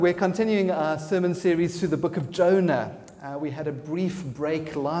We're continuing our sermon series through the book of Jonah. We had a brief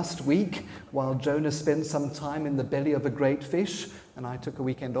break last week while Jonah spent some time in the belly of a great fish, and I took a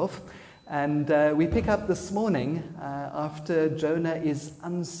weekend off. And we pick up this morning after Jonah is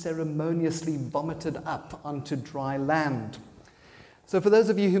unceremoniously vomited up onto dry land. So for those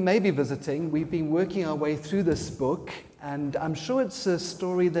of you who may be visiting, we've been working our way through this book, and I'm sure it's a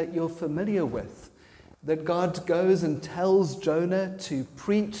story that you're familiar with. That God goes and tells Jonah to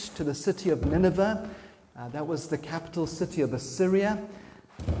preach to the city of Nineveh. That was the capital city of Assyria.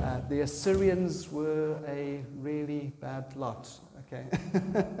 The Assyrians were a really bad lot. Okay.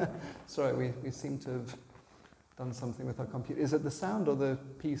 Sorry, we seem to have done something with our computer. Is it the sound or the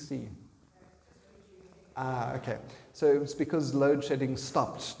PC? Okay. So it's because load shedding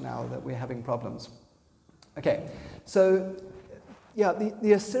stopped now that we're having problems. Okay. So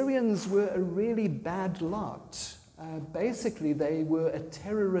the Assyrians were a really bad lot. Basically, they were a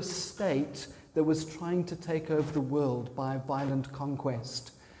terrorist state that was trying to take over the world by violent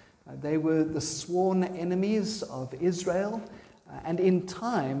conquest. They were the sworn enemies of Israel, and in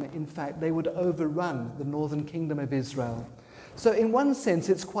time, in fact, they would overrun the northern kingdom of Israel. So in one sense,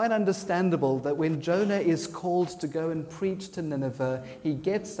 it's quite understandable that when Jonah is called to go and preach to Nineveh, he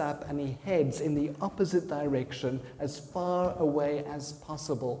gets up and he heads in the opposite direction as far away as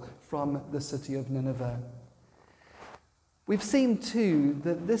possible from the city of Nineveh. We've seen too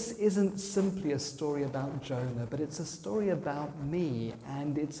that this isn't simply a story about Jonah, but it's a story about me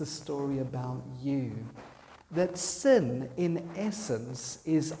and it's a story about you. That sin, in essence,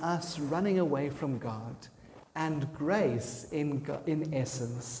 is us running away from God. And grace, in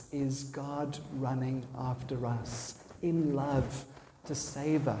essence, is God running after us in love to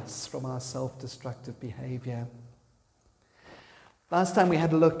save us from our self-destructive behavior. Last time we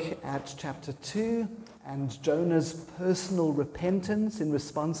had a look at chapter 2 and Jonah's personal repentance in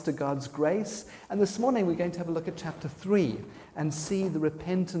response to God's grace. And this morning we're going to have a look at chapter 3 and see the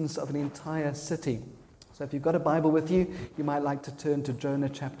repentance of an entire city. So if you've got a Bible with you, you might like to turn to Jonah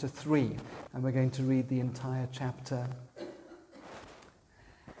chapter 3, and we're going to read the entire chapter.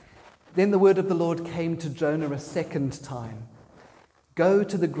 Then the word of the Lord came to Jonah a second time. Go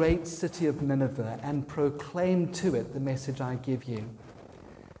to the great city of Nineveh and proclaim to it the message I give you.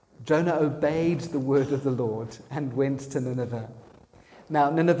 Jonah obeyed the word of the Lord and went to Nineveh.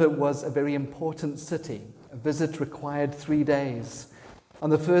 Now Nineveh was a very important city. A visit required 3 days. On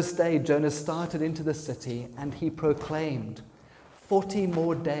the first day, Jonah started into the city and he proclaimed, 40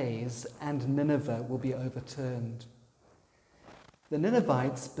 more days and Nineveh will be overturned. The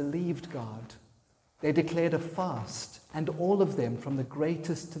Ninevites believed God. They declared a fast, and all of them, from the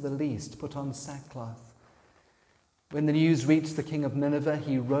greatest to the least, put on sackcloth. When the news reached the king of Nineveh,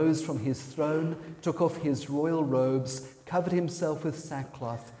 he rose from his throne, took off his royal robes, covered himself with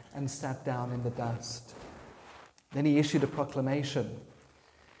sackcloth, and sat down in the dust. Then he issued a proclamation.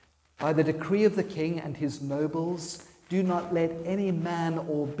 By the decree of the king and his nobles, do not let any man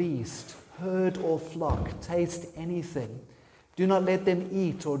or beast, herd or flock, taste anything. Do not let them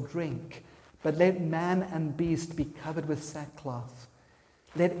eat or drink, but let man and beast be covered with sackcloth.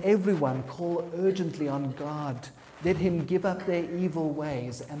 Let everyone call urgently on God. Let him give up their evil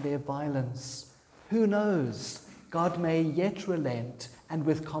ways and their violence. Who knows? God may yet relent and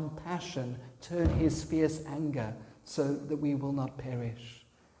with compassion turn his fierce anger so that we will not perish.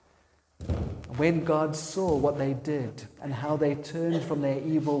 When God saw what they did and how they turned from their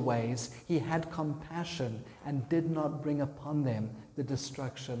evil ways, he had compassion and did not bring upon them the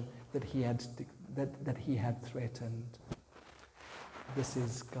destruction that he had threatened. This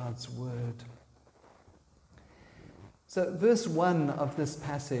is God's word. So verse 1 of this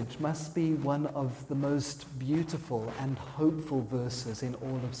passage must be one of the most beautiful and hopeful verses in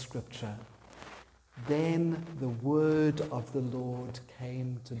all of Scripture. Then the word of the Lord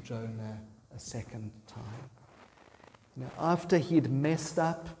came to Jonah a second time. After he'd messed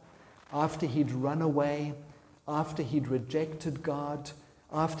up, after he'd run away, after he'd rejected God,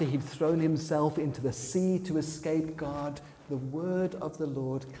 after he'd thrown himself into the sea to escape God, the word of the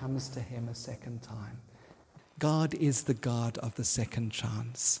Lord comes to him a second time. God is the God of the second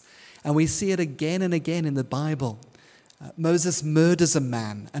chance. And we see it again and again in the Bible. Moses murders a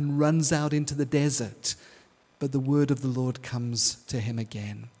man and runs out into the desert, but the word of the Lord comes to him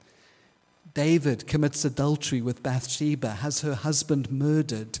again. David commits adultery with Bathsheba, has her husband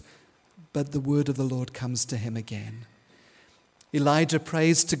murdered, but the word of the Lord comes to him again. Elijah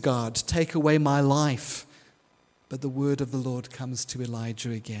prays to God, take away my life, but the word of the Lord comes to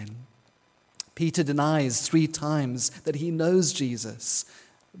Elijah again. Peter denies 3 times that he knows Jesus,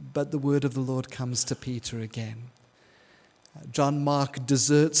 but the word of the Lord comes to Peter again. John Mark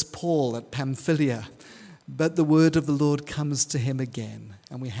deserts Paul at Pamphylia, but the word of the Lord comes to him again,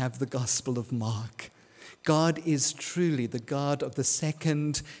 and we have the Gospel of Mark. God is truly the God of the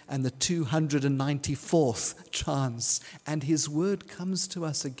second and the 294th chance, and his word comes to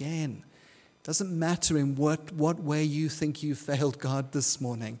us again. Doesn't matter in what way you think you failed God this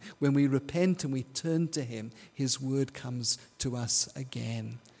morning. When we repent and we turn to him, his word comes to us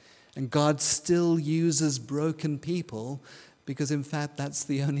again. And God still uses broken people because, in fact, that's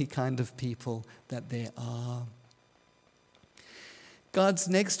the only kind of people that there are. God's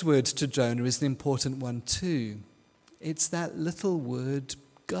next word to Jonah is an important one too. It's that little word,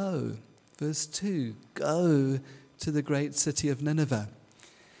 go. Verse 2, go to the great city of Nineveh.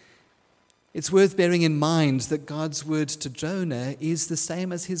 It's worth bearing in mind that God's word to Jonah is the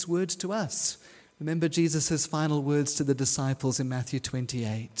same as his word to us. Remember Jesus' final words to the disciples in Matthew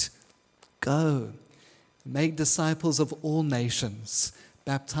 28. Go, make disciples of all nations,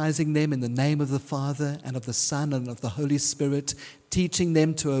 baptizing them in the name of the Father and of the Son and of the Holy Spirit, teaching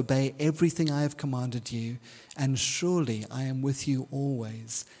them to obey everything I have commanded you, and surely I am with you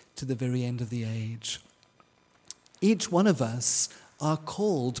always to the very end of the age. Each one of us are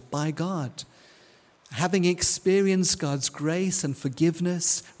called by God. Having experienced God's grace and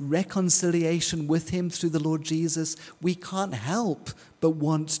forgiveness, reconciliation with him through the Lord Jesus, we can't help but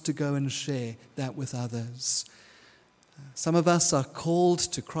want to go and share that with others. Some of us are called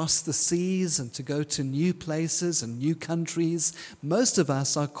to cross the seas and to go to new places and new countries. Most of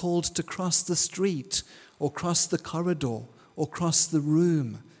us are called to cross the street or cross the corridor or cross the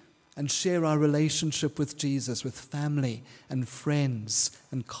room and share our relationship with Jesus, with family and friends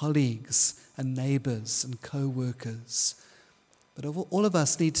and colleagues and neighbors and co-workers. But all of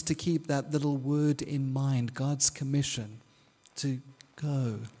us need to keep that little word in mind, God's commission to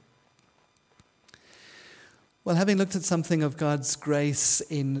go. Well, having looked at something of God's grace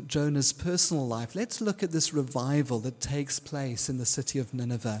in Jonah's personal life, let's look at this revival that takes place in the city of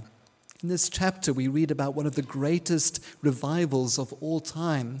Nineveh. In this chapter, we read about one of the greatest revivals of all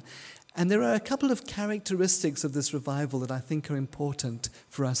time. And there are a couple of characteristics of this revival that I think are important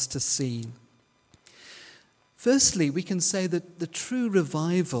for us to see. Firstly, we can say that the true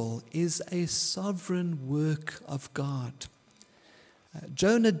revival is a sovereign work of God.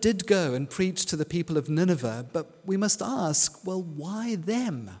 Jonah did go and preach to the people of Nineveh, but we must ask, well, why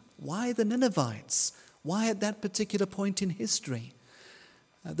them? Why the Ninevites? Why at that particular point in history?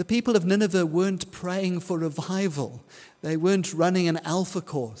 The people of Nineveh weren't praying for revival. They weren't running an alpha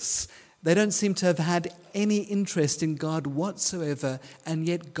course. They don't seem to have had any interest in God whatsoever, and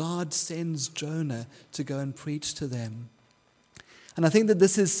yet God sends Jonah to go and preach to them. And I think that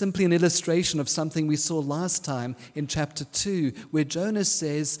this is simply an illustration of something we saw last time in chapter 2, where Jonah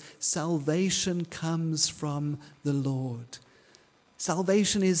says, salvation comes from the Lord.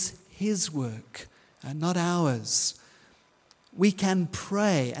 Salvation is his work and not ours. We can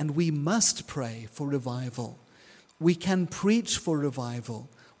pray, and we must pray for revival. We can preach for revival.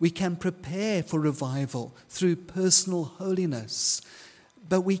 We can prepare for revival through personal holiness.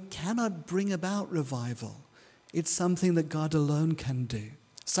 But we cannot bring about revival. It's something that God alone can do,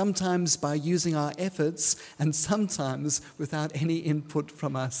 sometimes by using our efforts and sometimes without any input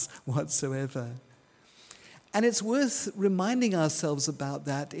from us whatsoever. And it's worth reminding ourselves about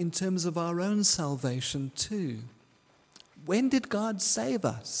that in terms of our own salvation too. When did God save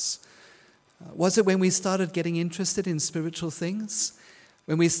us? Was it when we started getting interested in spiritual things?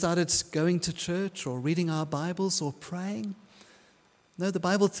 When we started going to church or reading our Bibles or praying? No, the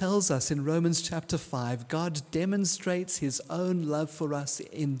Bible tells us in Romans chapter 5, God demonstrates his own love for us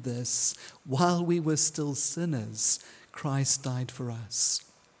in this: while we were still sinners, Christ died for us.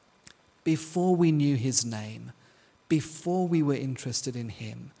 Before we knew his name, before we were interested in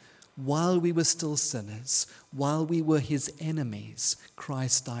him, while we were still sinners, while we were his enemies,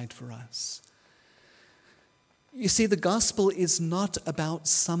 Christ died for us. You see, the gospel is not about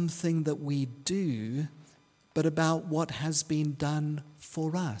something that we do, but about what has been done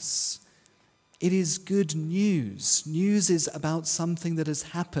for us. It is good news. News is about something that has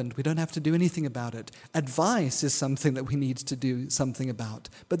happened. We don't have to do anything about it. Advice is something that we need to do something about.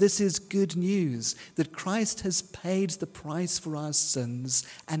 But this is good news, that Christ has paid the price for our sins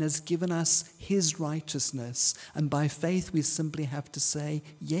and has given us his righteousness. And by faith, we simply have to say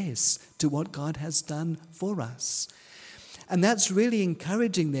yes to what God has done for us. And that's really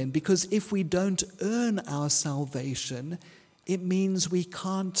encouraging then, because if we don't earn our salvation, it means we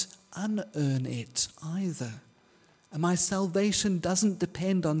can't unearn it either. And my salvation doesn't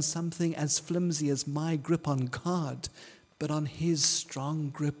depend on something as flimsy as my grip on God, but on his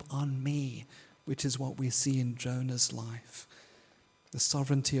strong grip on me, which is what we see in Jonah's life. The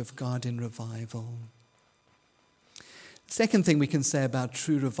sovereignty of God in revival. The second thing we can say about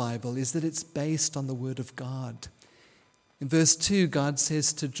true revival is that it's based on the word of God. In verse 2, God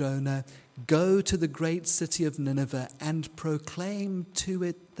says to Jonah, "Go to the great city of Nineveh and proclaim to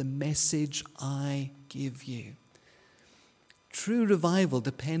it the message I give you." True revival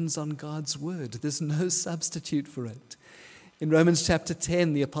depends on God's word. There's no substitute for it. In Romans chapter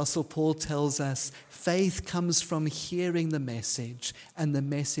 10, the Apostle Paul tells us, faith comes from hearing the message, and the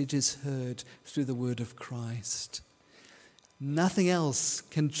message is heard through the word of Christ. Nothing else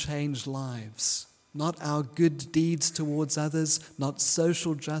can change lives. Not our good deeds towards others, not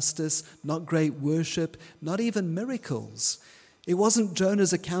social justice, not great worship, not even miracles. It wasn't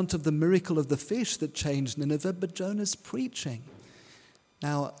Jonah's account of the miracle of the fish that changed Nineveh, but Jonah's preaching.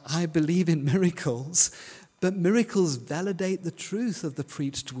 Now, I believe in miracles, but miracles validate the truth of the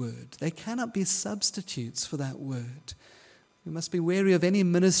preached word. They cannot be substitutes for that word. We must be wary of any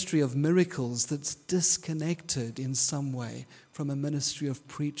ministry of miracles that's disconnected in some way from a ministry of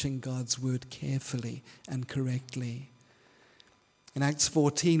preaching God's word carefully and correctly. In Acts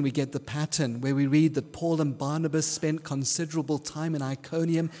 14, we get the pattern where we read that Paul and Barnabas spent considerable time in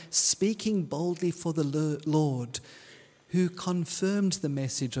Iconium speaking boldly for the Lord, who confirmed the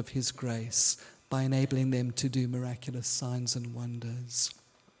message of his grace by enabling them to do miraculous signs and wonders.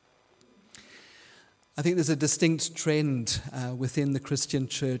 I think there's a distinct trend within the Christian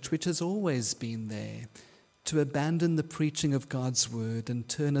church, which has always been there, to abandon the preaching of God's word and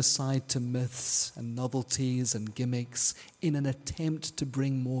turn aside to myths and novelties and gimmicks in an attempt to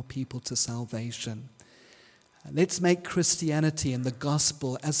bring more people to salvation. Let's make Christianity and the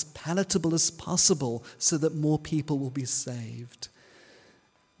gospel as palatable as possible so that more people will be saved.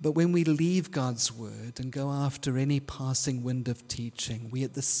 But when we leave God's word and go after any passing wind of teaching, we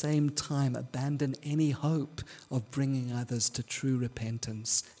at the same time abandon any hope of bringing others to true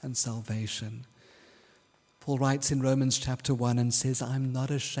repentance and salvation. Paul writes in Romans chapter 1 and says, "I'm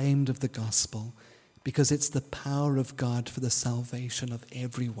not ashamed of the gospel because it's the power of God for the salvation of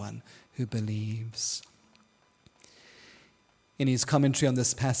everyone who believes." In his commentary on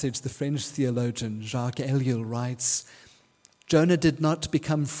this passage, the French theologian Jacques Ellul writes, "Jonah did not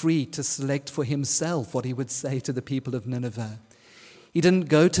become free to select for himself what he would say to the people of Nineveh. He didn't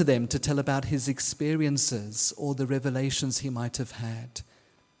go to them to tell about his experiences or the revelations he might have had.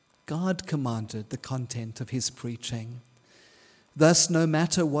 God commanded the content of his preaching. Thus, no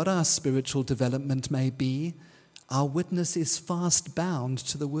matter what our spiritual development may be, our witness is fast bound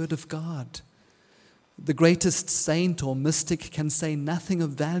to the word of God. The greatest saint or mystic can say nothing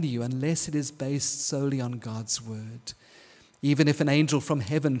of value unless it is based solely on God's word. Even if an angel from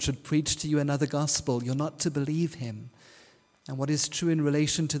heaven should preach to you another gospel, you're not to believe him. And what is true in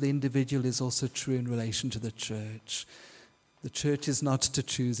relation to the individual is also true in relation to the church. The church is not to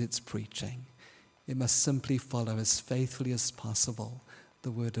choose its preaching. It must simply follow as faithfully as possible the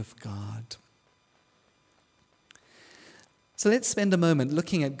word of God." So let's spend a moment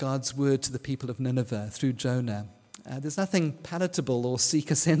looking at God's word to the people of Nineveh through Jonah. There's nothing palatable or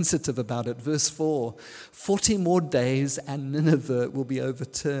seeker-sensitive about it. Verse 4, 40 more days and Nineveh will be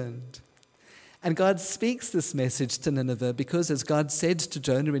overturned. And God speaks this message to Nineveh because, as God said to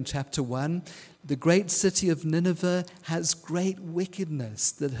Jonah in chapter 1, the great city of Nineveh has great wickedness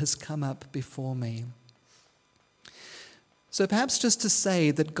that has come up before me. So perhaps just to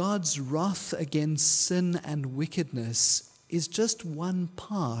say that God's wrath against sin and wickedness is just one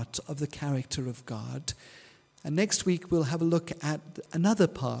part of the character of God. And next week we'll have a look at another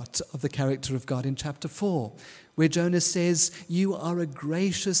part of the character of God in chapter 4, where Jonah says, "You are a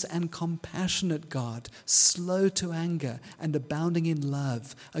gracious and compassionate God, slow to anger and abounding in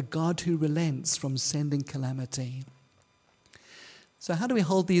love, a God who relents from sending calamity." So how do we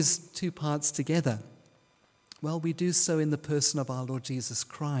hold these two parts together? Well, we do so in the person of our Lord Jesus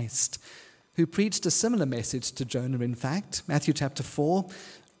Christ, who preached a similar message to Jonah, in fact. Matthew chapter 4,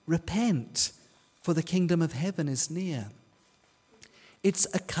 "Repent, for the kingdom of heaven is near." It's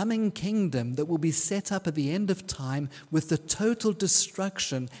a coming kingdom that will be set up at the end of time with the total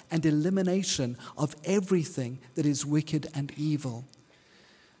destruction and elimination of everything that is wicked and evil.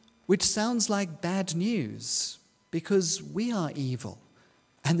 Which sounds like bad news because we are evil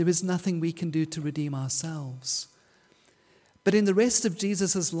and there is nothing we can do to redeem ourselves. But in the rest of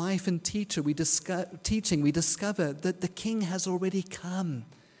Jesus' life and teaching, we discover that the King has already come,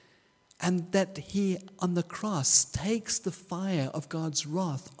 and that he, on the cross, takes the fire of God's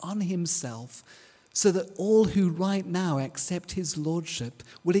wrath on himself so that all who right now accept his lordship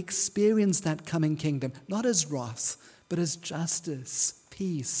will experience that coming kingdom, not as wrath, but as justice,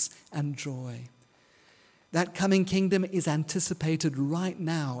 peace, and joy. That coming kingdom is anticipated right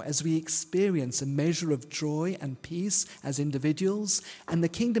now as we experience a measure of joy and peace as individuals, and the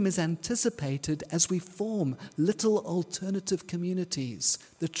kingdom is anticipated as we form little alternative communities,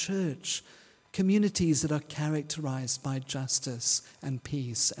 the church, communities that are characterized by justice and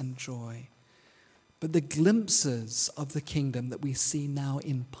peace and joy. But the glimpses of the kingdom that we see now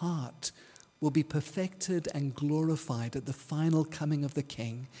in part will be perfected and glorified at the final coming of the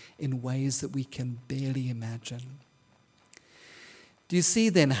King in ways that we can barely imagine. Do you see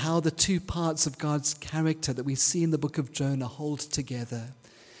then how the two parts of God's character that we see in the book of Jonah hold together?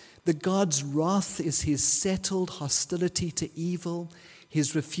 That God's wrath is his settled hostility to evil,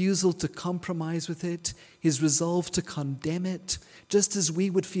 his refusal to compromise with it, his resolve to condemn it, just as we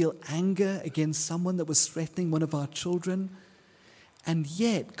would feel anger against someone that was threatening one of our children. And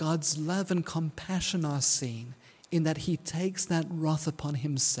yet God's love and compassion are seen in that he takes that wrath upon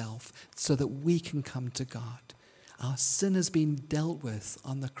himself so that we can come to God. Our sin has been dealt with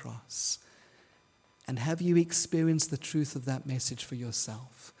on the cross. And have you experienced the truth of that message for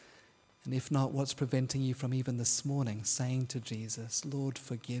yourself? And if not, what's preventing you from even this morning saying to Jesus, Lord,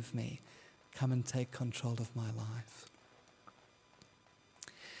 forgive me. Come and take control of my life.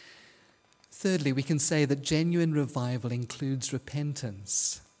 Thirdly, we can say that genuine revival includes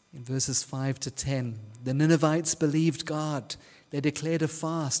repentance. In verses 5 to 10, the Ninevites believed God. They declared a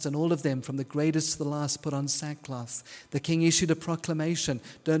fast, and all of them, from the greatest to the last, put on sackcloth. The king issued a proclamation,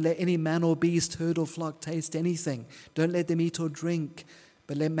 don't let any man or beast, herd or flock taste anything. Don't let them eat or drink,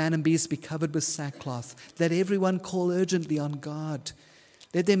 but let man and beast be covered with sackcloth. Let everyone call urgently on God.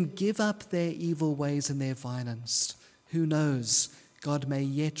 Let them give up their evil ways and their violence. Who knows? God may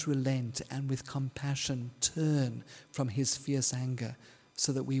yet relent and with compassion turn from his fierce anger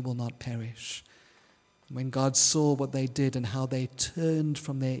so that we will not perish. When God saw what they did and how they turned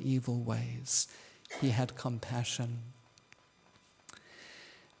from their evil ways, he had compassion.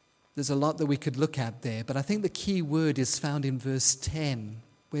 There's a lot that we could look at there, but I think the key word is found in verse 10,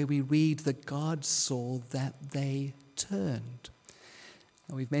 where we read that God saw that they turned.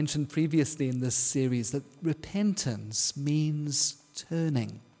 Now, we've mentioned previously in this series that repentance means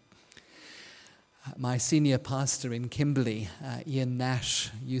turning. My senior pastor in Kimberley, Ian Nash,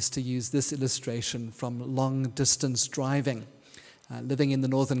 used to use this illustration from long-distance driving. Living in the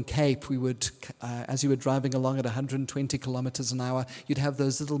Northern Cape, we would, as you were driving along at 120 kilometers an hour, you'd have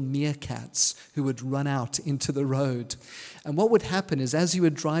those little meerkats who would run out into the road. And what would happen is, as you were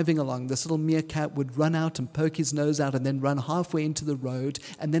driving along, this little meerkat would run out and poke his nose out and then run halfway into the road,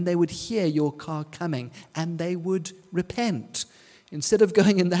 and then they would hear your car coming, and they would repent. Instead of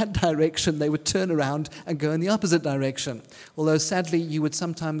going in that direction, they would turn around and go in the opposite direction. Although sadly, you would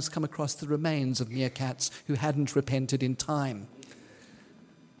sometimes come across the remains of meerkats who hadn't repented in time.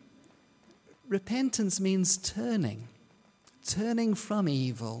 Repentance means turning from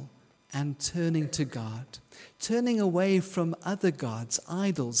evil and turning to God, turning away from other gods,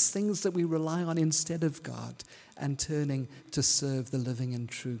 idols, things that we rely on instead of God, and turning to serve the living and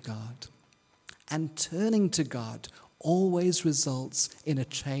true God. And turning to God always results in a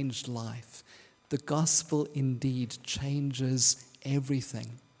changed life. The gospel indeed changes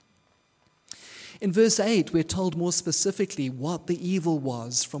everything. In verse 8, we're told more specifically what the evil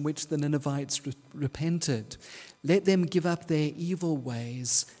was from which the Ninevites repented. Let them give up their evil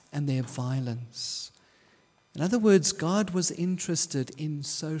ways and their violence. In other words, God was interested in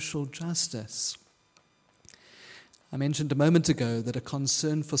social justice. I mentioned a moment ago that a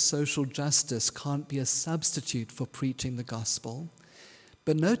concern for social justice can't be a substitute for preaching the gospel.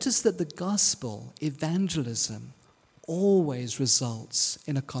 But notice that the gospel, evangelism, always results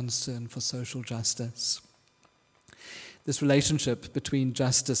in a concern for social justice. This relationship between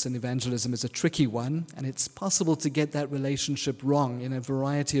justice and evangelism is a tricky one, and it's possible to get that relationship wrong in a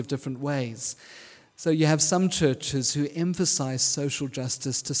variety of different ways. So you have some churches who emphasize social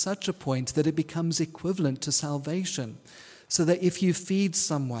justice to such a point that it becomes equivalent to salvation. So that if you feed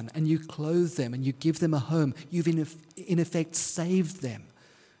someone and you clothe them and you give them a home, you've in effect saved them.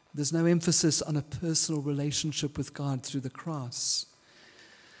 There's no emphasis on a personal relationship with God through the cross.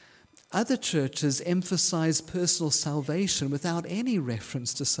 Other churches emphasize personal salvation without any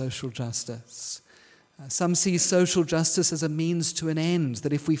reference to social justice. Some see social justice as a means to an end,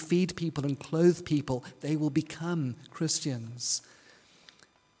 that if we feed people and clothe people, they will become Christians.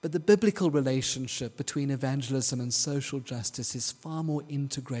 But the biblical relationship between evangelism and social justice is far more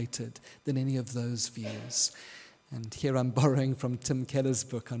integrated than any of those views. And here I'm borrowing from Tim Keller's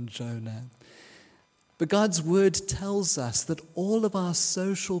book on Jonah. But God's word tells us that all of our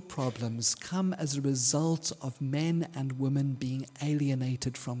social problems come as a result of men and women being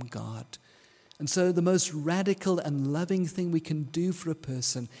alienated from God. And so the most radical and loving thing we can do for a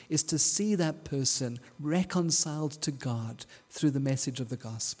person is to see that person reconciled to God through the message of the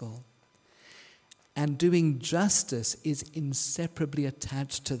gospel. And doing justice is inseparably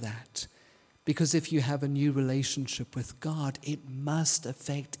attached to that. Because if you have a new relationship with God, it must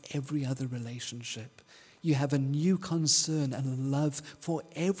affect every other relationship. You have a new concern and a love for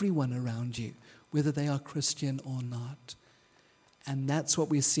everyone around you, whether they are Christian or not. And that's what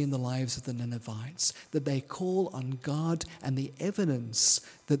we see in the lives of the Ninevites, that they call on God, and the evidence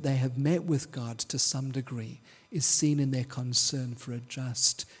that they have met with God to some degree is seen in their concern for a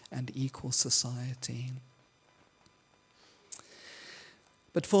just and equal society.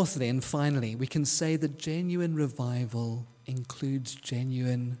 But fourthly and finally, we can say that genuine revival includes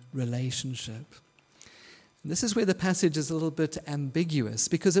genuine relationship. And this is where the passage is a little bit ambiguous,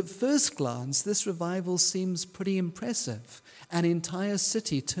 because at first glance, this revival seems pretty impressive. An entire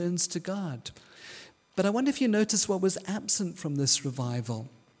city turns to God. But I wonder if you notice what was absent from this revival.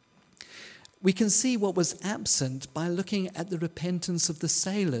 We can see what was absent by looking at the repentance of the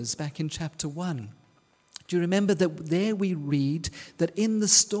sailors back in chapter 1. Do you remember that there we read that in the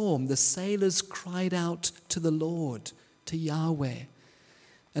storm the sailors cried out to the Lord, to Yahweh.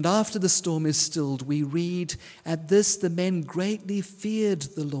 And after the storm is stilled, we read, at this the men greatly feared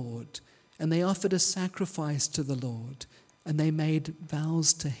the Lord, and they offered a sacrifice to the Lord, and they made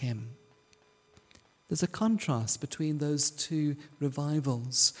vows to him. There's a contrast between those two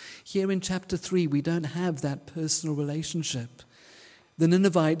revivals. Here in chapter 3, we don't have that personal relationship. The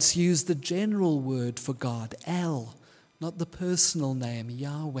Ninevites used the general word for God, El, not the personal name,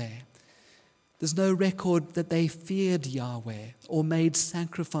 Yahweh. There's no record that they feared Yahweh or made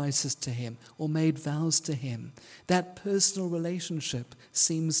sacrifices to him or made vows to him. That personal relationship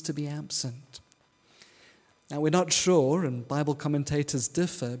seems to be absent. Now, we're not sure, and Bible commentators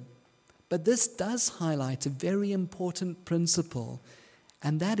differ, but this does highlight a very important principle,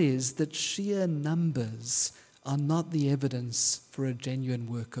 and that is that sheer numbers are not the evidence for a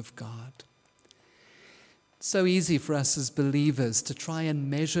genuine work of God. It's so easy for us as believers to try and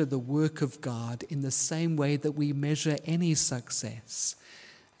measure the work of God in the same way that we measure any success.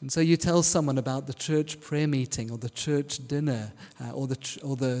 And so you tell someone about the church prayer meeting or the church dinner or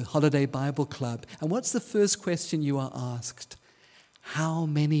the holiday Bible club, and what's the first question you are asked? How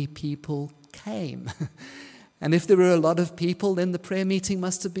many people came? And if there were a lot of people, then the prayer meeting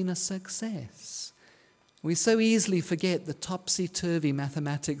must have been a success. We so easily forget the topsy-turvy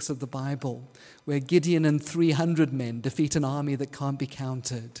mathematics of the Bible, where Gideon and 300 men defeat an army that can't be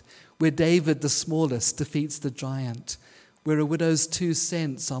counted, where David, the smallest, defeats the giant, where a widow's 2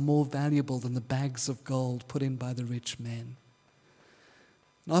 cents are more valuable than the bags of gold put in by the rich men.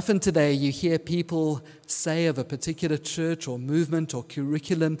 And often today you hear people say of a particular church or movement or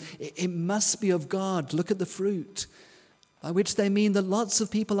curriculum, it must be of God, look at the fruit. By which they mean that lots of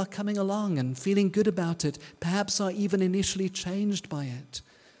people are coming along and feeling good about it, perhaps are even initially changed by it.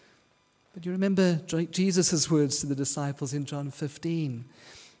 But you remember Jesus' words to the disciples in John 15.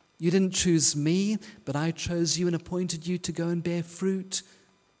 You didn't choose me, but I chose you and appointed you to go and bear fruit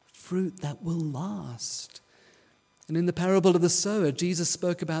that will last. And in the parable of the sower, Jesus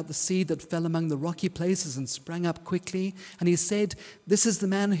spoke about the seed that fell among the rocky places and sprang up quickly. And he said, this is the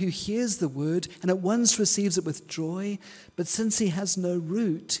man who hears the word and at once receives it with joy. But since he has no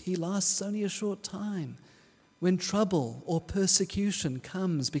root, he lasts only a short time. When trouble or persecution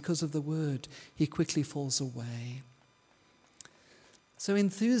comes because of the word, he quickly falls away. So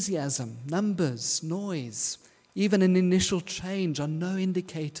enthusiasm, numbers, noise, even an initial change are no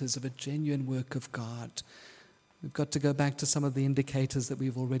indicators of a genuine work of God. We've got to go back to some of the indicators that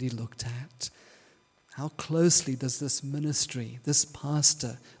we've already looked at. How closely does this ministry, this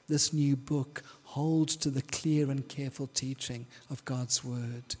pastor, this new book hold to the clear and careful teaching of God's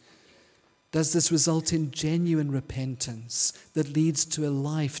word? Does this result in genuine repentance that leads to a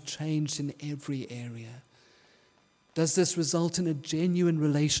life changed in every area? Does this result in a genuine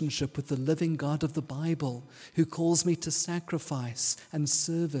relationship with the living God of the Bible, who calls me to sacrifice and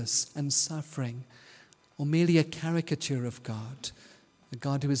service and suffering? Or merely a caricature of God, a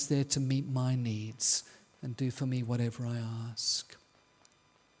God who is there to meet my needs and do for me whatever I ask?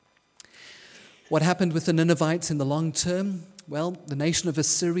 What happened with the Ninevites in the long term? Well, the nation of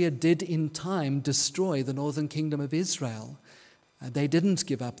Assyria did in time destroy the northern kingdom of Israel. They didn't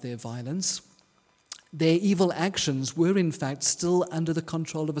give up their violence. Their evil actions were in fact still under the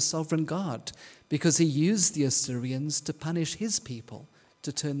control of a sovereign God, because he used the Assyrians to punish his people,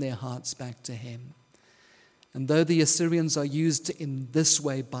 to turn their hearts back to him. And though the Assyrians are used in this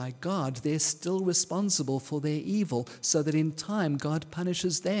way by God, they're still responsible for their evil, so that in time God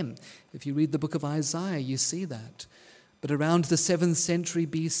punishes them. If you read the book of Isaiah, you see that. But around the 7th century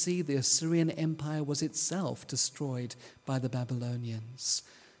BC, the Assyrian Empire was itself destroyed by the Babylonians.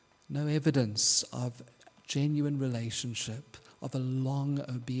 No evidence of genuine relationship, of a long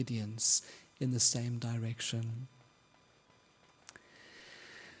obedience in the same direction.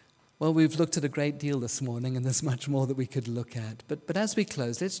 Well, we've looked at a great deal this morning, and there's much more that we could look at. But as we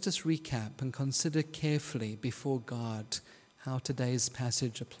close, let's just recap and consider carefully before God how today's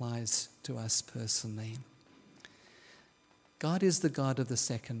passage applies to us personally. God is the God of the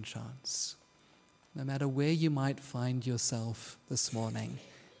second chance. No matter where you might find yourself this morning,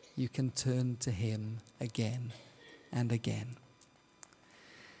 you can turn to Him again and again.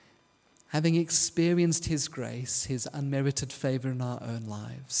 Having experienced His grace, His unmerited favor in our own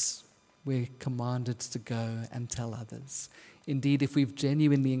lives, we're commanded to go and tell others. Indeed, if we've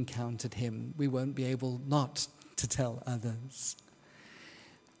genuinely encountered Him, we won't be able not to tell others.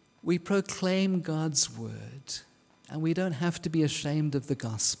 We proclaim God's word, and we don't have to be ashamed of the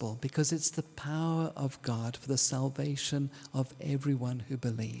gospel, because it's the power of God for the salvation of everyone who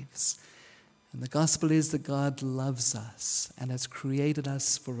believes. And the gospel is that God loves us and has created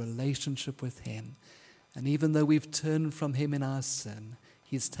us for relationship with Him. And even though we've turned from Him in our sin,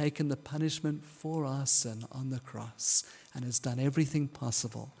 He's taken the punishment for our sin on the cross and has done everything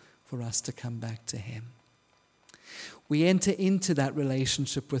possible for us to come back to Him. We enter into that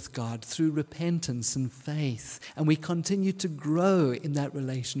relationship with God through repentance and faith, and we continue to grow in that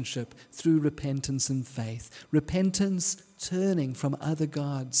relationship through repentance and faith. Repentance, turning from other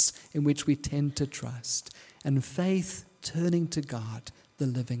gods in which we tend to trust, and faith, turning to God, the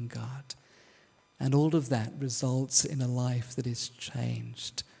living God. And all of that results in a life that is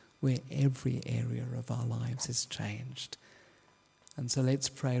changed, where every area of our lives is changed. And so let's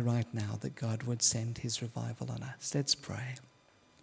pray right now that God would send His revival on us. Let's pray.